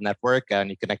Cloudflare network and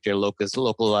you connect to your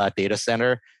local data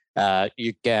center,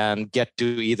 you can get to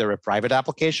either a private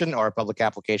application or a public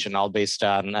application, all based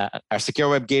on our secure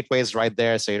web gateways right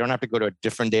there. So you don't have to go to a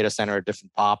different data center, a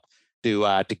different POP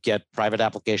to get private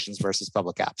applications versus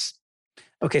public apps.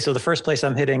 Okay, so the first place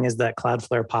I'm hitting is that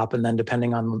Cloudflare POP, and then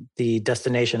depending on the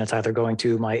destination, it's either going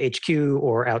to my HQ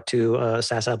or out to a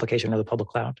SaaS application or the public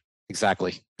cloud.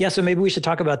 Exactly. Yeah, so maybe we should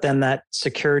talk about then that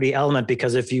security element,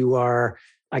 because if you are,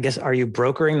 I guess, are you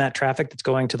brokering that traffic that's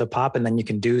going to the POP and then you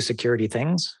can do security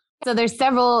things? So there's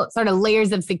several sort of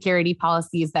layers of security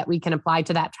policies that we can apply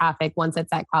to that traffic once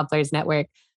it's at Cloudflare's network.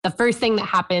 The first thing that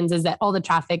happens is that all the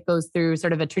traffic goes through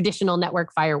sort of a traditional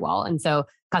network firewall. And so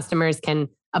customers can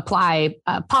apply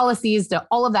policies to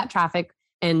all of that traffic,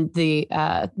 and the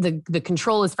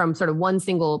control is from sort of one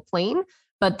single plane,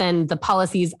 but then the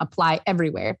policies apply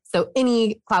everywhere. So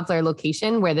any Cloudflare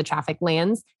location where the traffic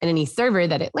lands and any server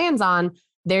that it lands on,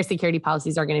 their security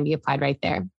policies are going to be applied right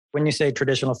there. When you say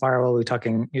traditional firewall, are we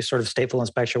talking you sort of stateful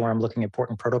inspection where I'm looking at port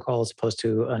and protocol as opposed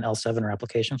to an L7 or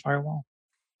application firewall?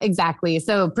 Exactly.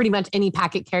 So pretty much any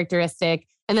packet characteristic.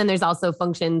 And then there's also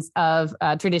functions of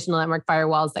traditional network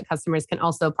firewalls that customers can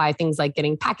also apply, things like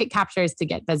getting packet captures to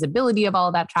get visibility of all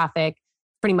of that traffic.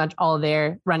 Pretty much all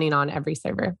there running on every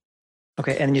server.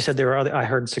 Okay. And you said there were I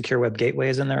heard secure web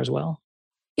gateways in there as well?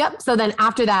 Yep. So then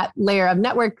after that layer of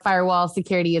network firewall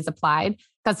security is applied,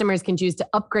 customers can choose to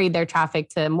upgrade their traffic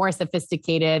to more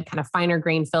sophisticated, kind of finer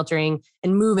grain filtering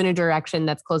and move in a direction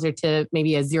that's closer to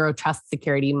maybe a zero trust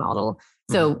security model.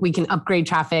 So we can upgrade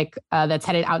traffic that's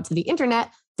headed out to the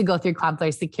internet to go through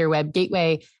Cloudflare's secure web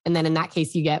gateway. And then in that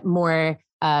case, you get more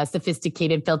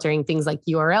sophisticated filtering, things like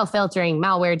URL filtering,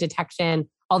 malware detection,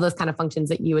 all those kind of functions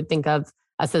that you would think of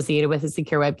associated with a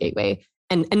secure web gateway.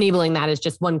 And enabling that is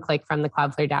just one click from the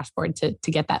Cloudflare dashboard to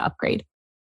get that upgrade.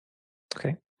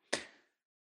 Okay.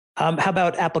 How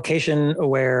about application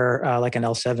aware, like an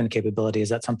L7 capability? Is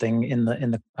that something in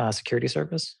the security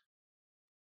service?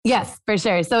 Yes, for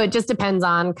sure. So it just depends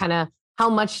on kind of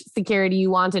how much security you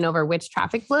want and over which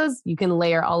traffic flows. You can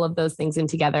layer all of those things in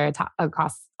together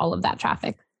across all of that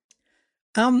traffic.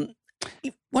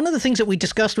 One of the things that we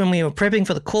discussed when we were prepping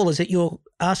for the call is that you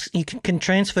can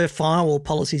transfer firewall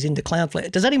policies into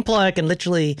Cloudflare. Does that imply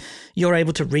you're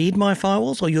able to read my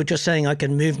firewalls, or you're just saying I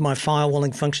can move my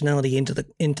firewalling functionality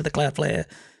into the Cloudflare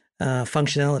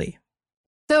functionality?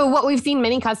 So what we've seen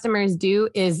many customers do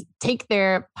is take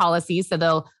their policies. So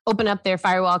they'll open up their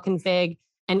firewall config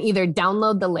and either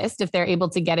download the list if they're able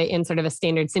to get it in sort of a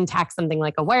standard syntax, something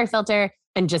like a wire filter,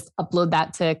 and just upload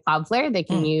that to Cloudflare. They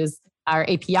can use our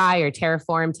API or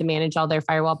Terraform to manage all their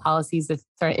firewall policies with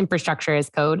sort of infrastructure as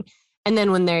code. And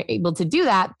then when they're able to do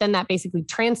that, then that basically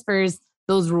transfers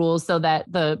those rules so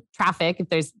that the traffic, if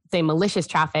there's, say, malicious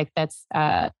traffic that's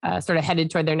sort of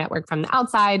headed toward their network from the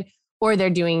outside, or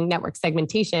they're doing network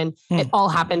segmentation, it all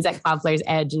happens at Cloudflare's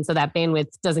edge. And so that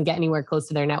bandwidth doesn't get anywhere close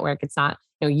to their network. It's not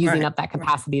using up that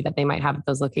capacity that they might have at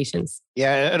those locations.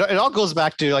 Yeah, it all goes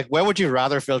back to like, where would you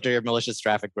rather filter your malicious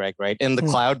traffic, Greg, right? In the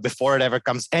cloud before it ever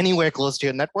comes anywhere close to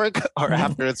your network, or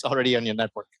after it's already on your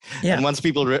network? Yeah. And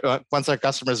once our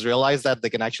customers realize that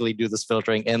they can actually do this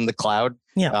filtering in the cloud,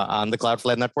 on the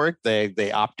Cloudflare network,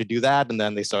 they opt to do that. And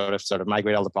then they sort of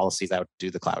migrate all the policies out to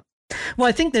the cloud. Well,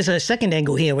 I think there's a second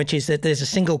angle here, which is that there's a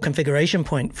single configuration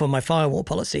point for my firewall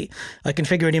policy. I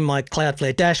configure it in my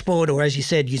Cloudflare dashboard, or as you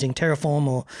said, using Terraform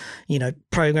or,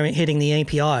 programming, hitting the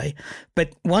API.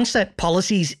 But once that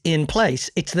policy's in place,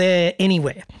 it's there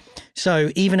anywhere. So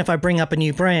even if I bring up a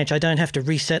new branch, I don't have to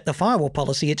reset the firewall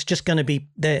policy. It's just going to be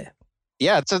there.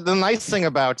 Yeah, so the nice thing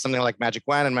about something like Magic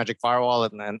WAN and Magic Firewall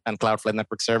and Cloudflare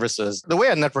Network Services, the way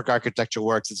a network architecture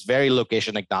works is very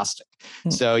location agnostic.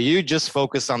 So you just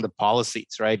focus on the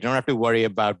policies, right? You don't have to worry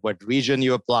about what region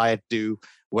you apply it to,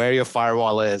 where your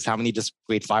firewall is, how many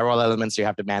discrete firewall elements you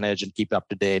have to manage and keep up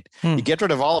to date. You get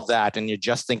rid of all of that, and you're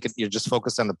just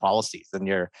focused on the policies, and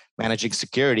you're managing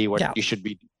security. You should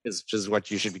be is just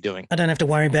what you should be doing. I don't have to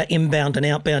worry about inbound and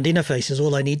outbound interfaces.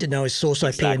 All I need to know is source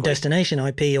IP and destination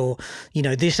IP, or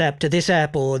this app to this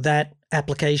app, or that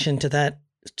application to that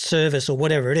service or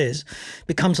whatever it is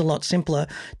becomes a lot simpler.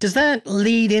 Does that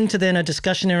lead into then a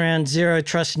discussion around zero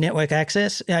trust network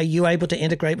access? Are you able to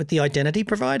integrate with the identity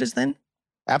providers then?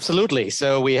 Absolutely.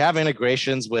 So we have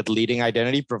integrations with leading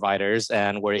identity providers,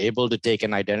 and we're able to take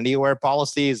an identity-aware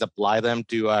policies, apply them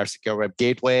to our secure web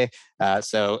gateway.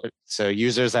 So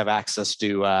users have access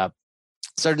to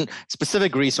certain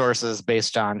specific resources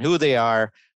based on who they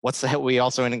are. We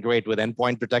also integrate with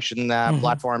endpoint protection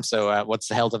platforms. So what's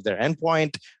the health of their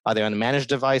endpoint? Are they on a managed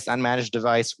device, unmanaged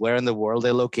device? Where in the world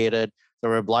they're located? So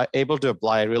we're able to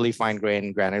apply really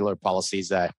fine-grained granular policies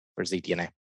for ZTNA.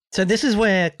 So this is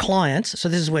where clients, so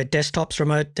this is where desktops,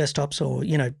 remote desktops, or,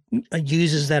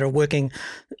 users that are working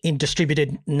in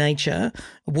distributed nature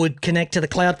would connect to the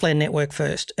Cloudflare network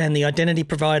first, and the identity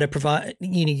provider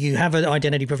you have an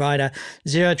identity provider,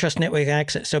 zero trust network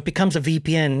access. So it becomes a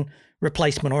VPN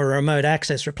replacement or a remote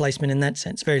access replacement in that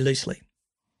sense, very loosely.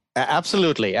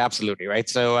 Absolutely, right.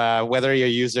 So whether your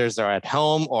users are at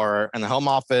home or in the home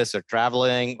office or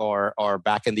traveling or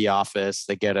back in the office,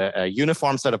 they get a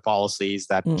uniform set of policies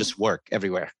that just work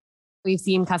everywhere. We've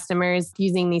seen customers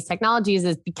using these technologies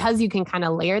is because you can kind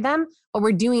of layer them. What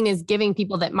we're doing is giving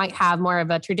people that might have more of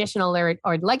a traditional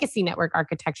or legacy network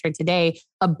architecture today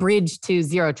a bridge to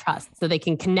zero trust, so they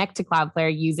can connect to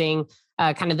Cloudflare using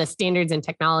kind of the standards and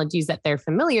technologies that they're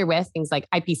familiar with, things like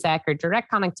IPsec or direct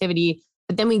connectivity.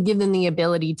 But then we give them the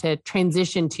ability to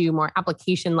transition to more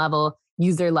application level,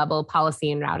 user level policy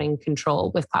and routing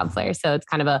control with Cloudflare. So it's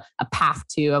kind of a path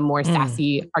to a more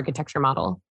SASE architecture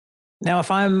model. Now, if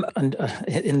I'm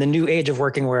in the new age of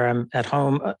working where I'm at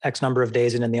home X number of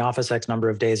days and in the office X number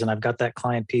of days, and I've got that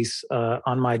client piece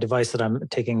on my device that I'm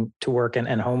taking to work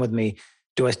and home with me,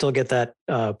 do I still get that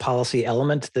policy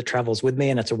element that travels with me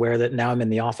and it's aware that now I'm in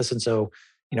the office? And so,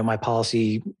 my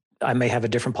policy, I may have a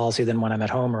different policy than when I'm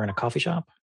at home or in a coffee shop?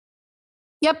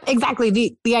 Yep, exactly.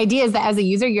 The idea is that as a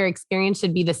user, your experience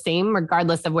should be the same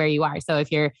regardless of where you are. So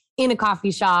if you're in a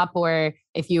coffee shop or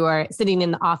if you are sitting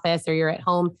in the office or you're at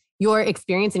home, your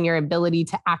experience and your ability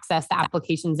to access the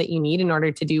applications that you need in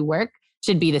order to do work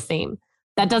should be the same.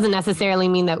 That doesn't necessarily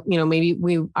mean that, maybe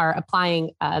we are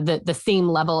applying the same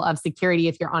level of security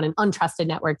if you're on an untrusted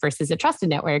network versus a trusted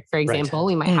network. For example,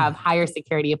 we might have higher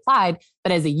security applied,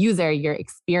 but as a user, your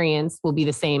experience will be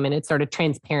the same, and it's sort of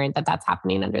transparent that that's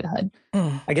happening under the hood.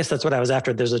 I guess that's what I was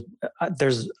after.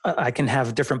 I can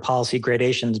have different policy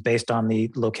gradations based on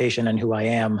the location and who I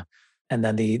am, and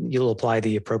then you'll apply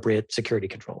the appropriate security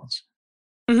controls.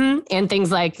 And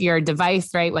things like your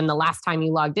device, right? When the last time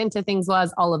you logged into things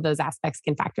was, all of those aspects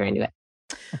can factor into it.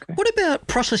 Okay. What about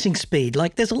processing speed?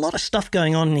 Like, there's a lot of stuff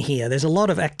going on here. There's a lot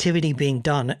of activity being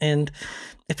done. And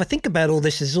if I think about all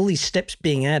this, there's all these steps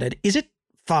being added. Is it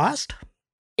fast?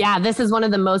 Yeah, this is one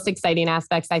of the most exciting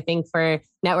aspects, I think, for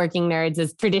networking nerds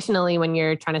is traditionally when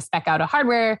you're trying to spec out a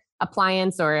hardware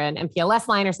appliance or an MPLS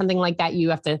line or something like that, you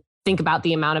have to think about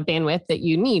the amount of bandwidth that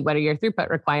you need. What are your throughput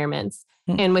requirements?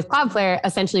 And with Cloudflare,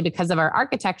 essentially because of our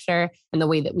architecture and the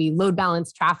way that we load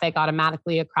balance traffic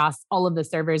automatically across all of the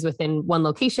servers within one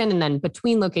location and then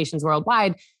between locations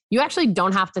worldwide, you actually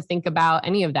don't have to think about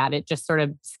any of that. It just sort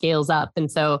of scales up. And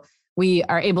so we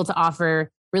are able to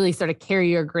offer really sort of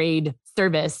carrier grade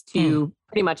service to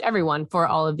pretty much everyone for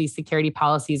all of these security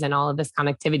policies and all of this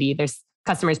connectivity. There's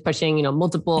customers pushing,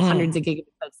 multiple hundreds of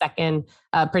gigabits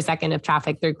per second of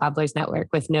traffic through Cloudflare's network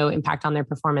with no impact on their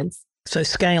performance. So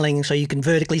scaling, so you can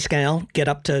vertically scale, get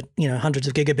up to, hundreds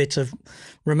of gigabits of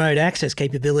remote access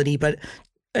capability.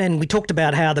 And we talked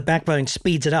about how the backbone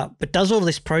speeds it up, but does all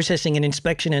this processing and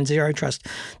inspection and zero trust,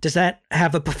 does that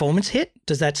have a performance hit?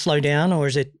 Does that slow down, or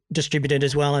is it distributed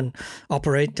as well and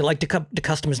operate? Do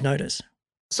customers notice?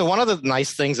 So one of the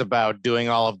nice things about doing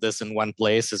all of this in one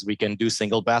place is we can do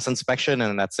single pass inspection, and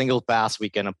in that single pass,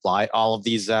 we can apply all of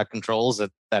these controls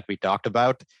that we talked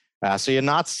about. So you're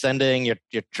not sending your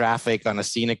traffic on a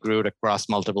scenic route across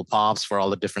multiple POPs for all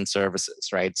the different services,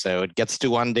 right? So it gets to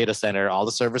one data center, all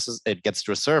the services, it gets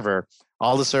to a server,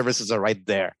 all the services are right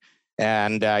there.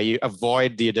 And you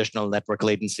avoid the additional network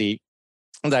latency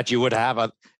that you would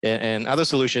have in other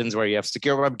solutions where you have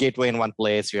secure web gateway in one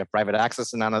place, you have private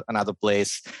access in another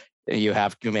place, you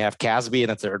may have CASB in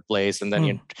a third place, and then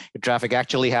your traffic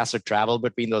actually has to travel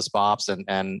between those POPs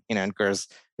and incurs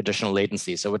additional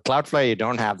latency. So with Cloudflare, you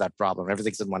don't have that problem.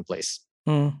 Everything's in one place.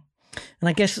 And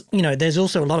I guess, there's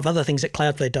also a lot of other things that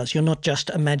Cloudflare does. You're not just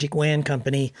a magic WAN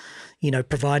company,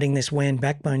 providing this WAN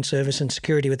backbone service and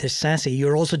security with this SASE.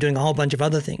 You're also doing a whole bunch of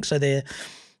other things. So there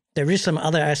is some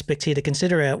other aspects here to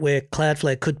consider out where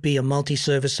Cloudflare could be a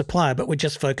multi-service supplier, but we're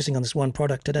just focusing on this one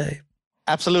product today.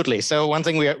 Absolutely. So one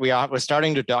thing we're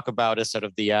starting to talk about is sort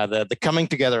of the coming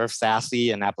together of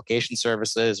SASE and application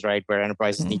services, right? Where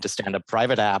enterprises need to stand up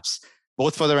private apps,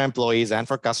 both for their employees and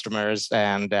for customers.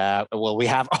 And we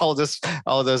have all those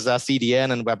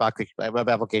CDN and web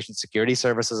application security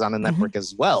services on the network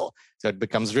as well. So it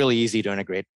becomes really easy to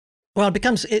integrate. Well, it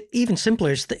becomes even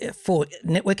simpler for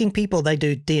networking people. They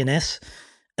do DNS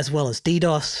as well as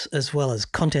DDoS, as well as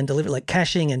content delivery, like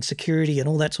caching and security and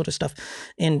all that sort of stuff.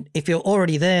 And if you're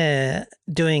already there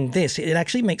doing this, it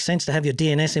actually makes sense to have your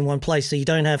DNS in one place, so you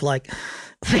don't have like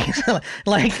things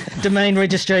like domain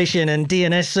registration and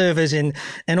DNS servers and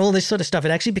all this sort of stuff.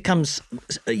 It actually becomes,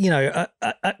 a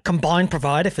combined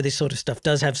provider for this sort of stuff.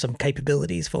 Does have some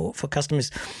capabilities for customers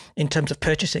in terms of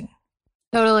purchasing.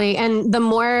 Totally. And the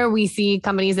more we see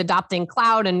companies adopting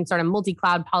cloud and sort of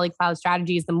multi-cloud, poly-cloud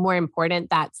strategies, the more important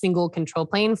that single control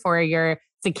plane for your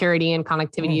security and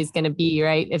connectivity is going to be,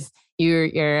 right? If your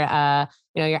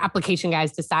application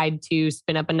guys decide to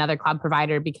spin up another cloud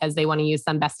provider because they want to use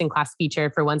some best-in-class feature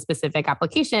for one specific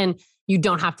application, you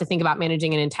don't have to think about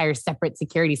managing an entire separate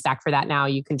security stack for that now.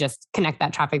 You can just connect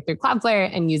that traffic through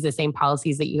Cloudflare and use the same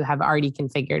policies that you have already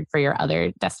configured for your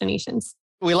other destinations.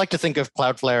 We like to think of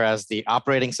Cloudflare as the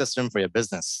operating system for your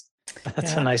business.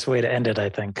 That's a nice way to end it, I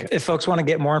think. If folks want to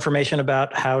get more information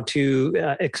about how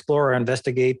to explore or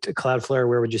investigate Cloudflare,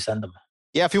 where would you send them?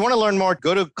 Yeah, if you want to learn more,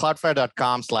 go to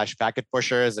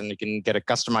cloudflare.com/packetpushers, and you can get a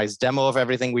customized demo of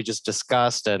everything we just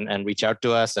discussed and reach out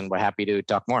to us, and we're happy to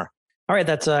talk more. All right,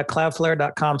 that's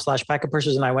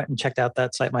cloudflare.com/packetpushers, and I went and checked out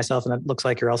that site myself, and it looks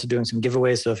like you're also doing some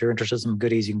giveaways. So if you're interested in some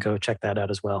goodies, you can go check that out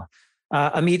as well.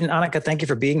 Amit and Annika, thank you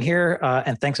for being here.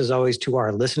 And thanks as always to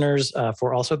our listeners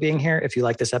for also being here. If you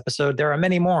like this episode, there are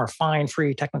many more fine,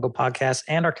 free technical podcasts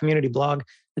and our community blog.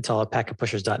 It's all at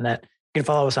packetpushers.net. You can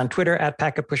follow us on Twitter at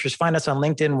packetpushers, find us on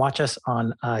LinkedIn, watch us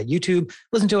on YouTube,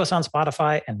 listen to us on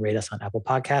Spotify, and rate us on Apple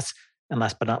Podcasts. And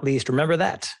last but not least, remember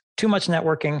that too much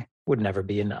networking would never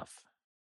be enough.